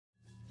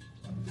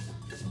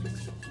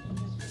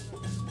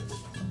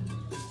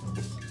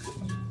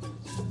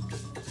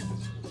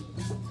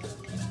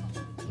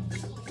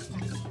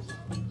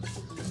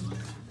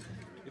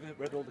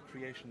read all the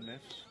creation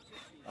myths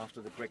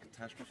after the Great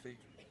Catastrophe,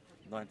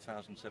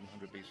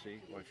 9,700 BC,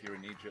 or if you're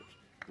in Egypt,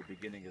 the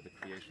beginning of the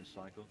creation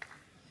cycle.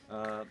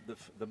 The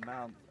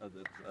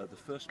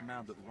first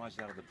mound that rises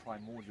out of the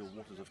primordial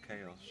waters of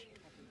chaos,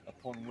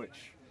 upon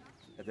which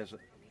there's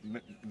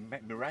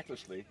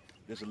miraculously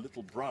there's a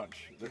little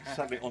branch that's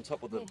suddenly on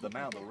top of the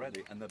mound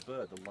already, and the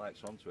bird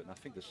alights onto it. And I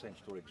think the same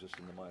story exists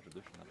in the Maya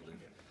tradition, I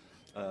believe.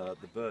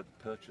 The bird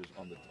perches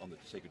on the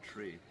sacred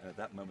tree, and at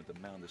that moment the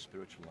mound is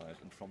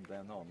spiritualized, and from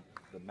then on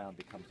the mound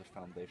becomes the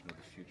foundation of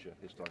the future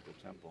historical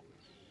temple.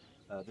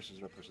 This is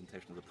a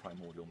representation of the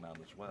primordial mound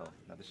as well.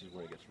 Now this is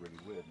where it gets really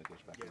weird, and it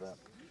goes back to that.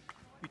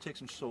 You take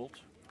some salt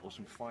or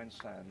some fine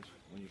sand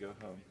when you go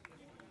home.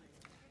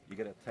 You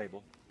get a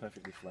table,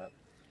 perfectly flat,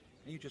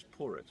 and you just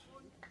pour it,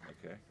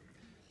 okay?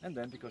 And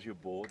then, because you're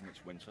bored and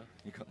it's winter,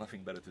 you've got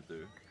nothing better to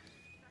do,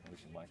 at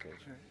least in my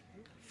case,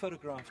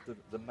 photograph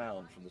the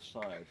mound from the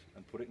side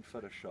and put it in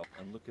Photoshop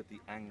and look at the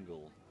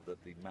angle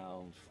that the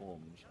mound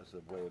forms as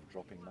a way of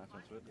dropping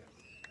matter into it.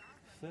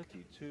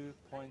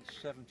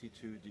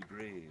 32.72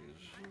 degrees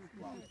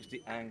is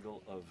the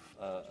angle of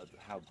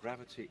how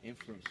gravity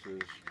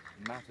influences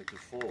matter to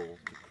fall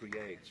to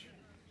create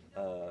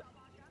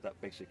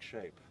that basic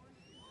shape.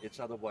 It's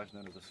otherwise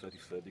known as the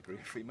 33rd degree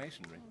of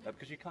Freemasonry,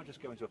 because you can't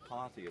just go into a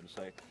party and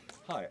say,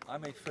 "Hi,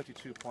 I'm a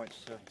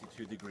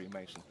 32.72 degree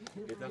Mason."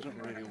 It doesn't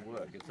really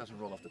work. It doesn't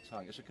roll off the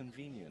tongue. It's a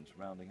convenient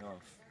rounding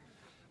off.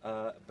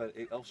 But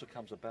it also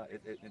comes about,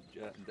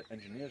 the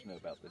engineers know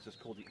about this, it's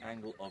called the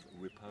angle of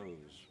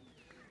repose.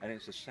 And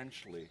it's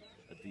essentially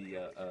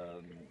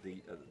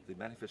the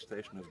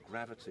manifestation of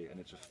gravity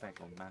and its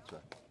effect on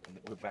matter. And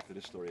we're back to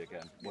this story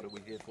again. What are we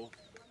here for?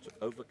 To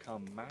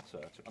overcome matter,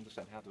 to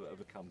understand how to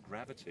overcome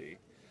gravity,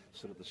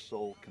 so that the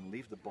soul can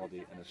leave the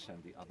body and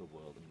ascend the other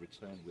world and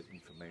return with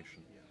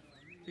information.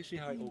 Do you see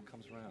how it all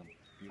comes around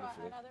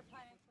beautifully?